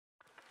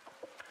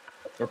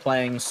We're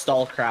playing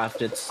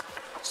STALCRAFT. It's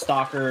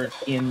Stalker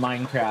in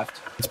Minecraft.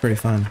 It's pretty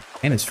fun.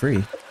 And it's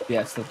free.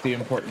 Yes, that's the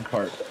important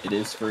part. It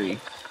is free.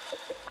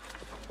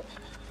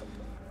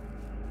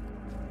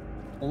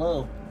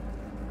 Hello.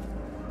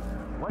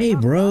 Hey,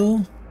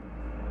 bro.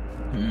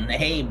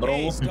 Hey, bro.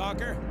 Hey,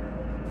 Stalker.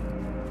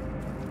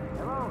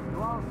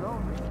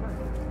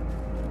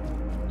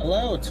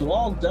 Hello to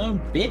all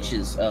dumb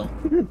bitches. Oh,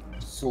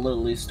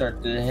 slowly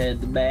start to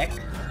head back.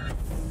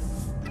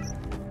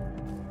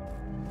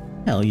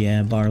 Hell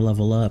yeah, bar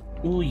level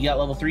up. Ooh, you got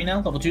level 3 now?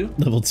 Level 2?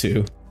 Level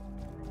 2.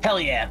 Hell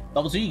yeah.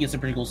 Level 2, you get some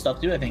pretty cool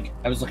stuff too, I think.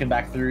 I was looking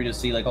back through to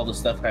see like all the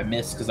stuff I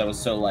missed because I was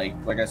so like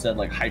I said,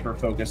 like hyper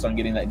focused on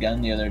getting that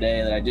gun the other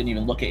day that I didn't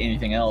even look at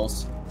anything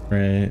else.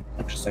 Right.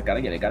 I'm just like,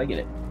 gotta get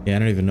it. Yeah, I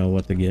don't even know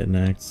what to get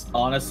next.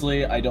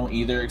 Honestly, I don't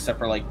either, except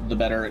for like the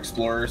better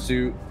explorer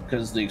suit,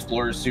 because the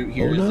explorer suit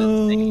here is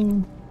no.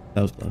 insane.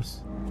 That was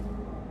close.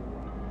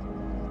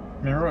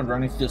 Remember when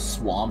running through the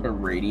swamp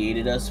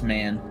irradiated us?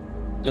 Man,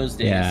 those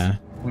days. Yeah.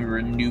 We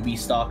were newbie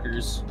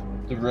stalkers.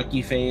 The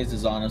rookie phase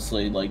is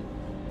honestly like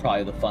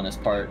probably the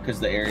funnest part because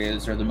the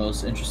areas are the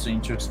most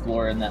interesting to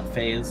explore in that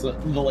phase. The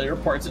later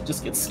parts, it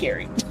just gets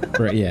scary.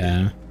 Right,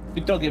 yeah.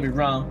 Don't get me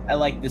wrong, I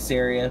like this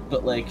area,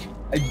 but like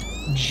I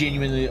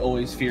genuinely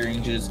always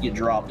fearing to just get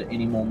dropped at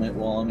any moment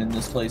while I'm in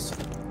this place.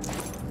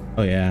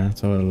 Oh yeah,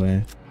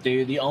 totally.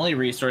 Dude, the only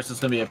resource that's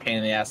gonna be a pain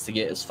in the ass to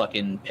get is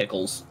fucking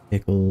pickles.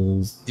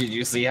 Pickles. Did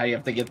you see how you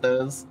have to get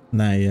those?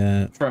 Not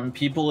yet. From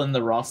people in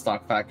the raw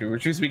stock factory,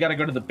 which means we gotta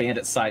go to the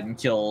bandit site and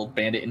kill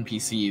bandit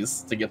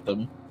NPCs to get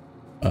them.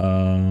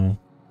 Oh.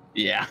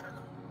 Yeah,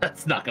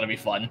 that's not gonna be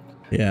fun.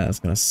 Yeah, that's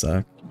gonna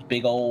suck.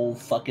 Big old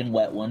fucking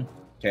wet one.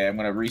 Okay, I'm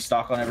gonna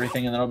restock on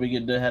everything and then I'll be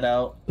good to head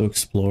out. So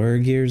explorer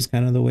gear is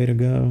kind of the way to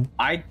go.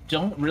 I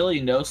don't really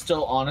know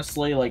still,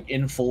 honestly, like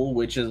in full,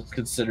 which is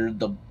considered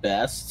the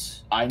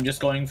best. I'm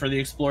just going for the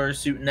explorer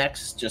suit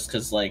next, just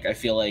because like I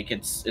feel like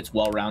it's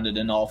well-rounded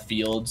in all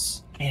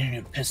fields. And a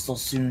new pistol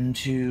soon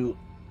too.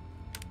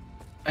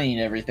 I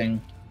need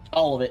everything,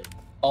 all of it.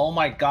 Oh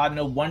my god,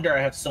 no wonder I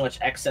have so much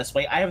excess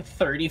weight. I have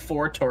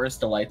 34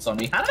 tourist delights on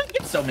me. How did I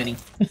get so many?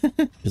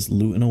 Just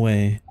looting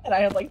away. And I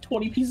have like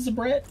 20 pieces of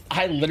bread.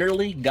 I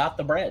literally got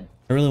the bread.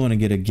 I really want to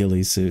get a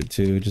ghillie suit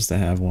too, just to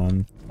have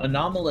one.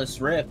 Anomalous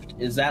Rift,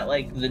 is that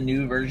like the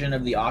new version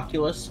of the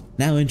Oculus?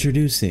 Now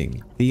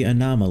introducing the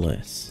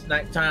Anomalous.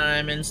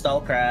 Nighttime in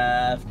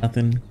STALCRAFT.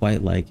 Nothing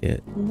quite like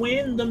it.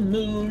 When the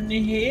moon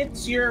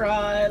hits your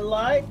eye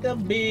like a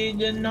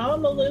big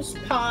anomalous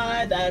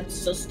pie,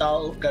 that's a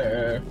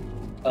stalker.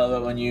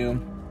 But when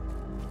you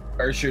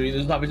are shooting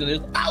those puppies, and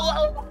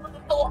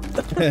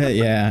there's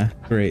Yeah,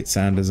 great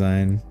sound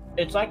design.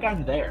 it's like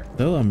I'm there.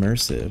 So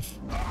immersive.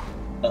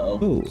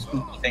 Uh-oh, Ooh.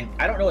 spooky thing.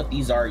 I don't know what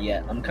these are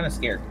yet. I'm kind of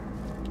scared.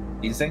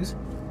 These things?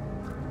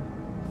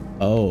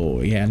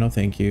 Oh, yeah, no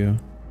thank you.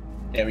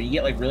 Yeah, when you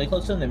get like really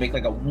close to them, they make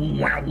like a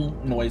wow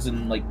noise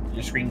and like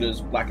your screen goes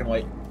black and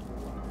white.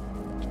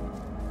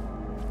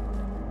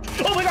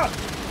 Oh my god!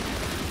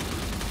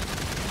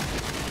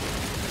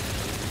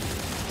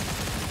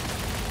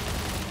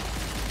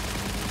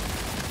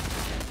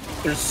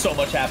 There's so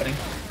much happening.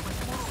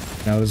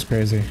 That was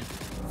crazy.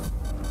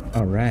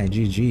 All right,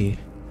 GG.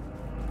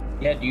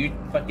 Yeah, dude,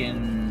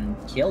 fucking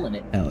killing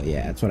it. Hell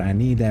yeah, that's what I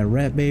need, that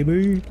rep,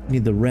 baby.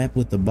 Need the rep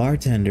with the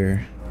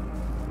bartender.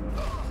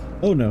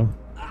 Oh no.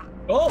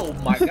 Oh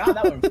my god,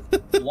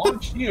 that one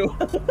launched you.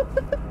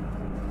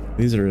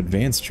 These are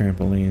advanced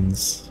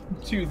trampolines.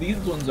 Dude, these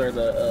ones are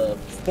the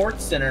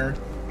sports center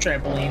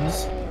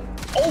trampolines.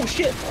 Oh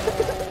shit!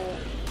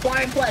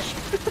 Flying flesh.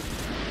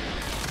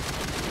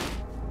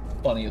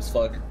 Funny as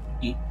fuck.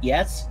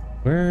 Yes?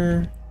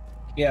 Where?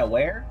 Yeah,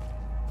 where?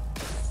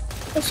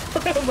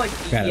 I'm like,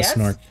 Got yes? a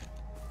snork.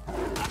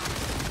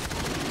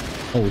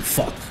 Holy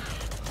fuck.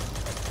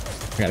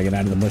 Gotta get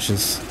out of the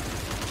bushes.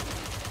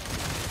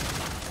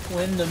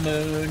 When the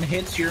moon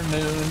hits your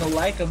moon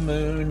like a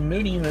moon,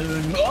 moony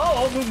moon.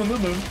 Oh,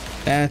 moon.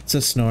 That's a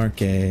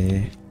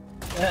snorky.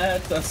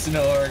 That's a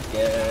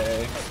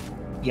snorky.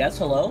 Yes,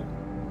 hello?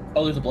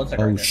 Oh, there's a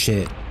bloodsucker. Oh right there.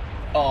 shit.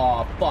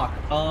 Oh, fuck.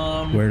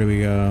 Where do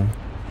we go?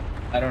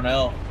 I don't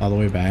know. All the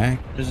way back?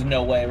 There's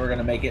no way we're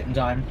gonna make it in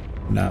time.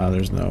 No,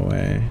 there's no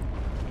way.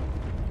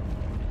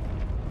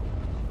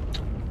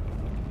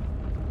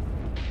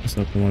 I was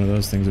hoping one of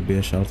those things would be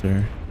a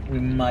shelter. We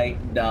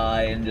might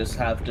die and just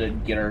have to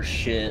get our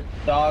shit.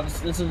 Dogs,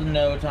 this is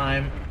no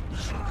time.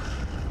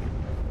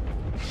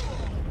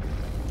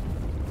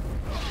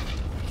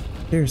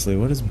 Seriously,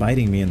 what is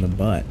biting me in the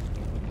butt?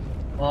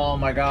 Oh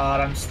my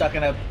god, I'm stuck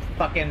in a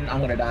fucking...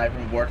 I'm gonna die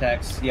from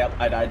vortex. Yep,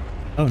 I died.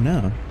 Oh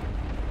no.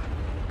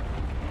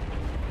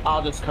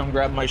 I'll just come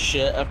grab my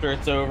shit after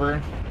it's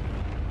over.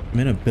 I'm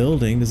in a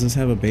building. Does this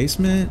have a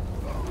basement?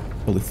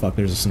 Holy fuck,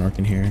 there's a snork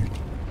in here.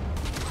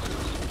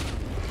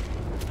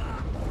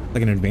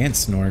 Like an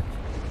advanced snork.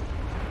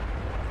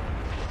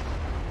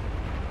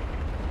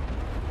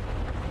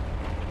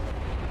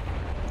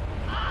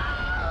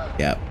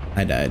 Yep,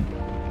 I died.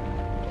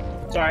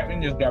 It's alright, we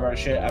can just grab our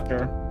shit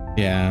after.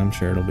 Yeah, I'm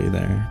sure it'll be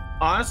there.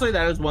 Honestly,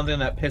 that is one thing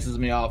that pisses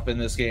me off in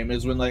this game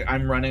is when like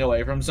I'm running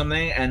away from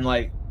something and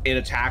like it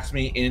attacks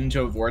me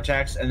into a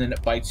vortex and then it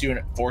bites you and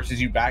it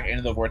forces you back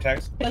into the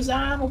vortex. Because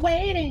I'm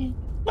waiting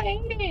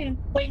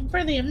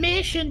for the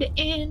mission to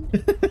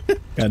end.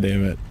 God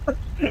damn it.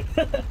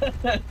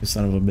 You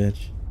son of a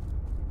bitch.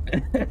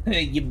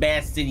 You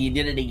bastard, you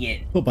did it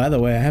again. Oh, by the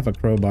way, I have a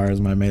crowbar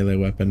as my melee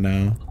weapon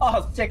now.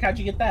 Oh, sick. How'd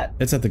you get that?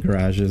 It's at the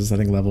garages, I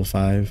think level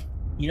 5.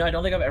 You know, I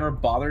don't think I've ever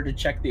bothered to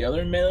check the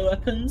other melee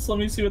weapons. Let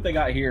me see what they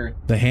got here.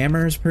 The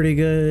hammer is pretty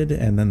good,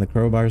 and then the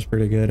crowbar is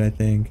pretty good, I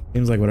think.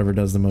 Seems like whatever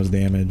does the most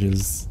damage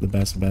is the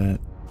best bet.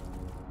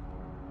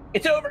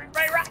 It's over,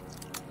 right.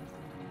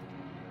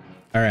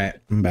 All right,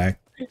 I'm back.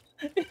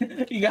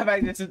 You got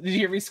back. Did you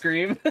hear me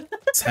scream?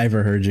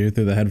 Cyber heard you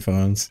through the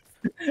headphones.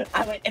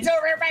 I went, it's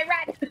over,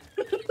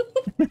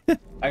 right.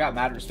 I got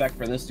mad respect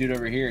for this dude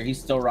over here. He's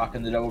still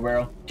rocking the double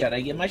barrel.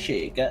 Gotta get my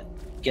shit. Gotta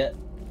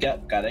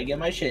get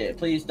my shit.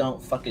 Please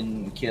don't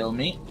fucking kill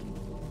me.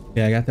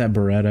 Yeah, I got that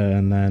Beretta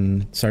and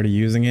then started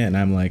using it, and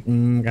I'm like, I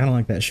don't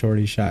like that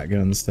shorty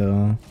shotgun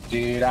still.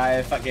 Dude,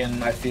 I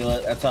feel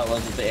it. That's how it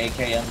was with the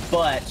AKM.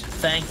 But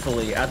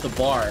thankfully, at the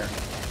bar,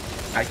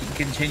 I can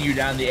continue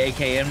down the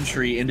AKM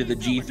tree into the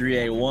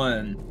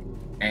G3A1,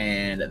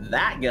 and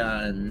that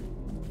gun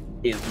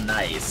is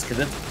nice because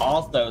it's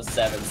also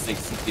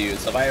 762.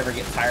 So if I ever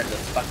get tired of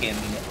this fucking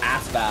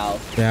ass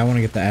valve, yeah, I want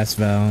to get the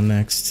S-Val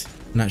next.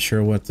 Not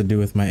sure what to do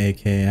with my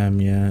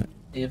AKM yet.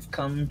 I've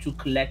come to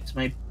collect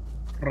my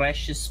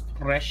precious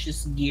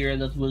gear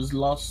that was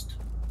lost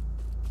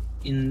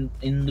in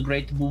the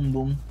Great Boom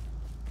Boom.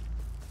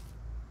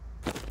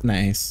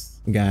 Nice,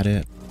 got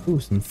it.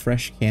 Ooh, some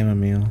fresh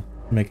chamomile.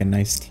 Make a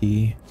nice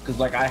tea. Because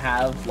like I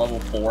have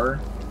level 4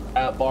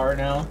 at bar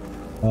now.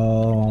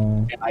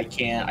 Oh. And I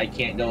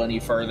can't go any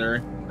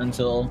further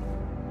until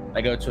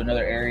I go to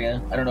another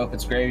area. I don't know if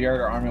it's graveyard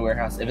or army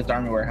warehouse. If it's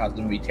army warehouse, I'm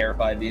gonna be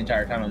terrified the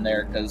entire time I'm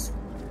there because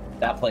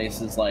that place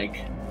is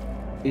like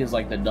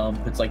the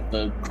dump. It's like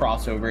the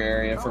crossover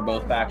area for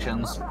both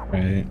factions.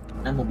 Right.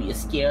 I'm gonna be a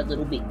scared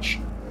little bitch.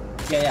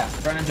 Yeah,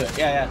 run into it.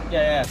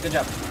 Yeah. Good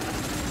job.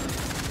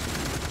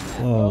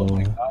 Whoa. Oh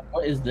my god,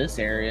 what is this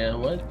area?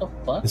 What the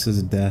fuck? This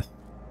is death.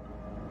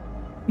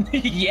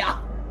 Yeah.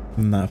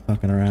 I'm not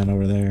fucking around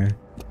over there.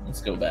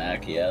 Let's go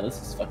back. Yeah,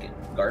 this is fucking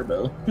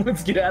garbo.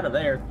 Let's get out of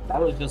there.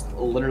 That was just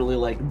literally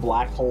like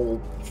black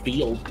hole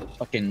field.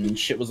 Fucking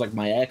shit was like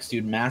my ex,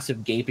 dude.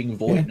 Massive gaping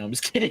void. No, I'm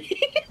just kidding.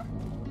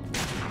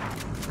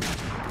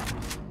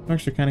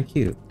 Orcs are kind of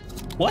cute.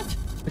 What?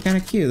 They're kind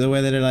of cute. The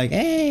way that they're like,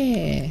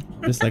 hey,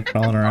 just like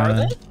crawling around. Are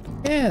they?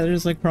 Yeah, they're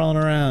just like crawling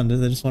around.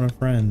 They just want a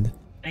friend.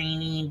 I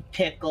need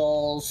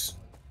pickles.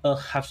 Ugh,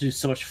 I have to do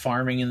so much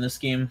farming in this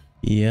game.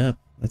 Yep,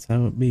 that's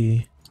how it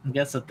be. I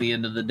guess at the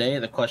end of the day,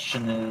 the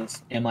question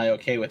is, am I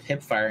okay with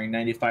hip firing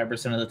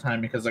 95% of the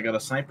time because I got a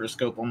sniper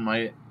scope on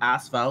my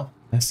ass valve?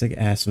 Classic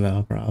ass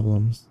valve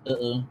problems.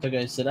 Uh-oh. The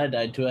guy said I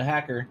died to a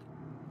hacker.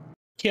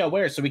 Yeah,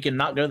 where? So we can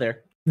not go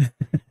there.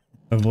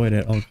 Avoid it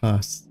at all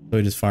costs. So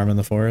we just farm in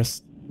the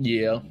forest?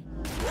 Yeah.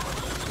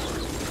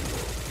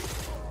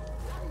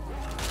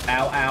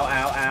 Ow.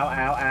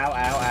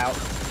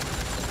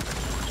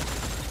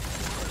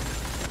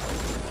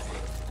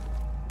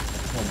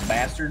 Little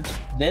bastards.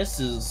 This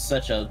is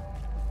such a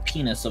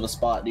penis of a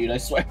spot, dude, I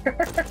swear.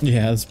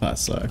 Yeah, this spot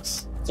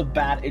sucks. It's a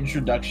bad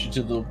introduction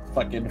to the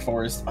fucking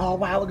forest. Oh,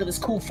 wow, look at this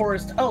cool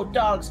forest. Oh,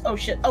 dogs. Oh,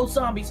 shit. Oh,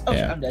 zombies. Oh,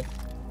 shit, I'm dead.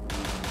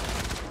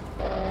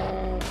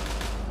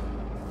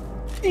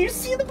 Do you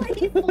see the way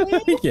he flew?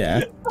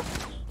 Yeah.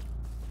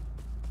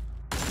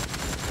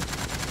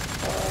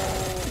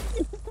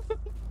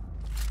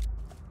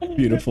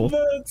 Beautiful.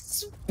 The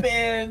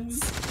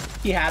spins.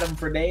 He had him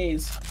for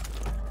days.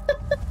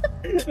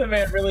 The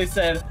man really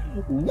said,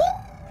 what?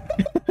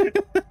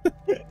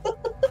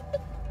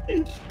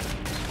 I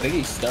think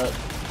he's stuck.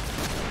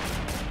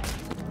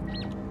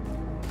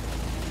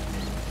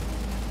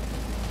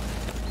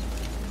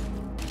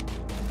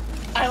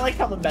 I like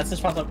how the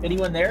message pops up.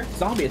 Anyone there?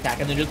 Zombie attack,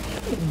 and then just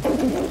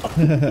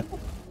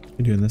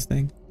You doing this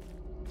thing?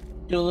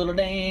 do a little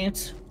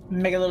dance,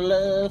 make a little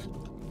love,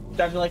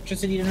 dodge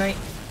electricity tonight.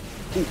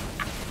 Ooh.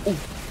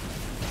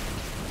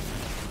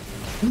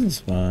 This is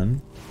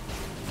fun.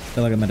 I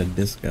feel like I'm at a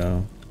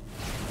disco.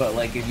 But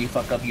like, if you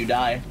fuck up, you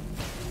die.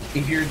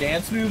 If your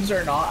dance moves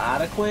are not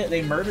adequate,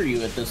 they murder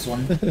you at this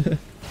one.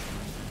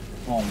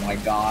 Oh my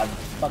god,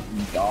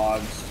 fucking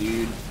dogs,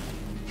 dude.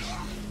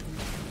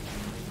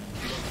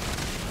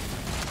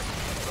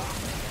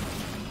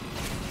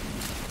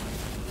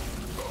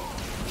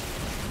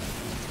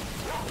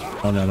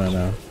 Oh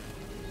no.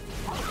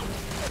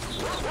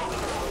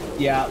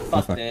 Yeah,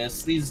 fuck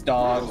this. These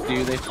dogs,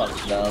 dude, they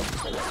fucked it up.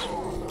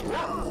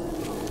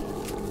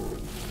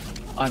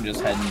 I'm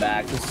just heading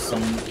back. This is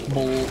some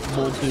bull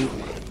poop.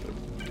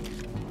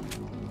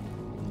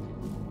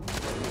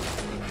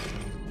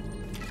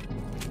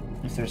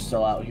 If they're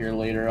still out here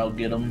later, I'll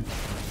get them.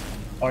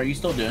 Oh, are you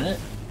still doing it?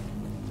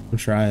 I'm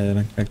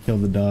trying. I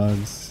killed the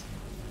dogs.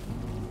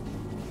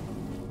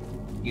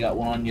 You got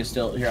one on you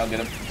still? Here, I'll get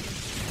him.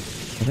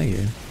 Oh, thank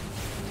you.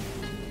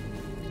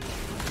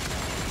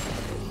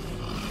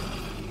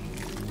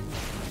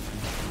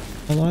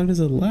 How long does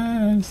it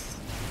last?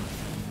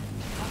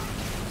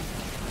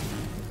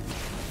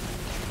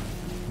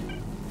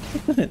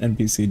 An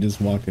NPC just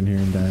walked in here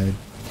and died.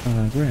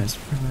 Progress,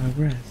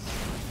 progress.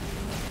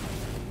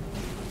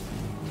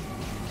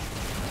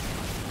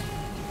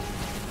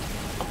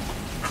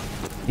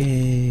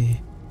 Yay.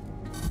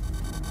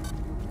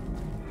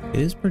 It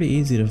is pretty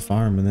easy to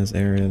farm in this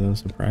area though,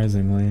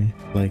 surprisingly.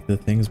 Like the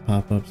things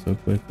pop up so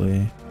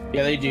quickly.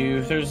 Yeah, they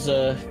do. There's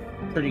a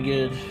pretty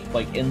good,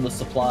 like, endless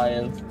supply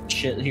of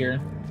shit here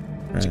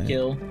to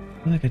kill.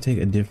 I feel like I take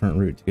a different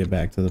route to get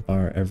back to the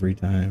bar every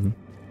time.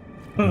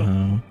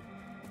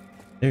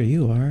 There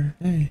you are.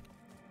 Hey.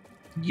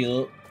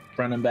 Yup.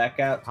 Running back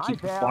out to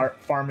keep the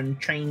farming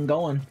train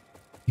going.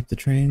 Keep the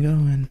train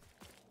going.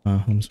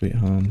 Home sweet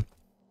home.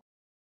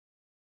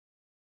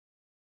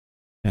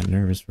 Got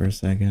nervous for a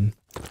second.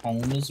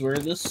 Home is where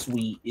the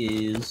sweet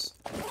is.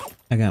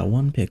 I got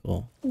one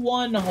pickle.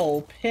 One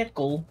whole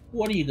pickle?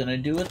 What are you gonna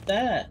do with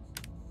that?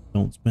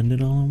 Don't spend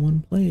it all in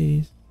one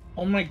place.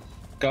 Oh my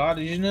god,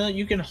 did you know that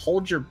you can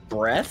hold your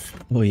breath?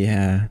 Oh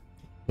yeah.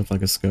 With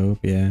like a scope,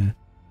 yeah.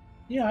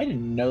 Yeah, I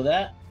didn't know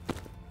that.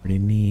 Pretty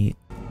neat.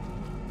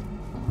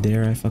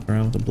 Dare I fuck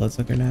around with a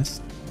bloodsucker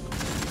nest?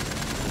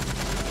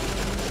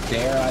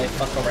 Dare I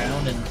fuck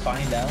around and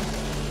find out?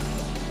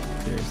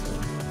 Seriously.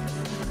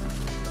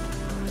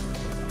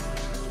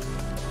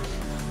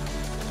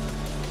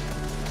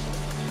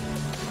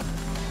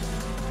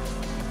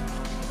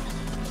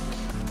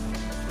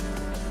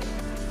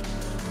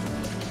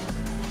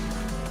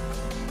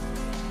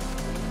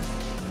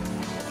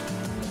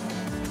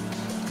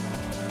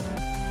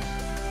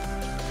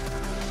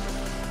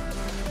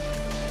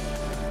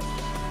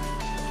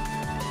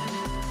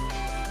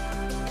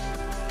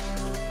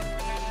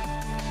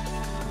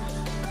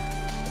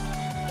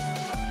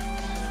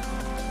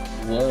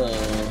 Whoa.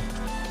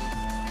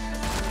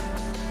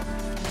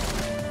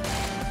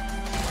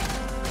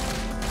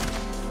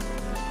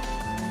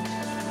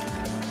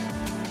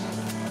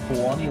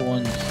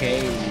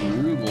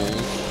 $21K rubles.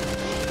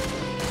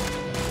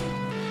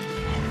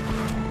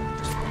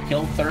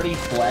 Kill 30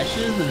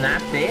 fleshes and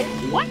that's it?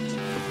 What?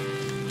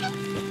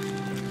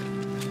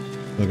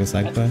 Like a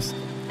side quest?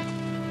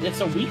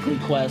 It's a weekly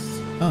quest.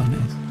 Oh,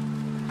 nice.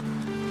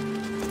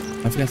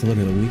 I forgot to look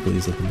at the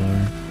weeklies at the bar.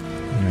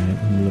 Alright,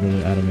 I'm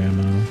literally out of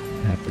ammo.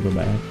 I have to go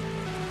back.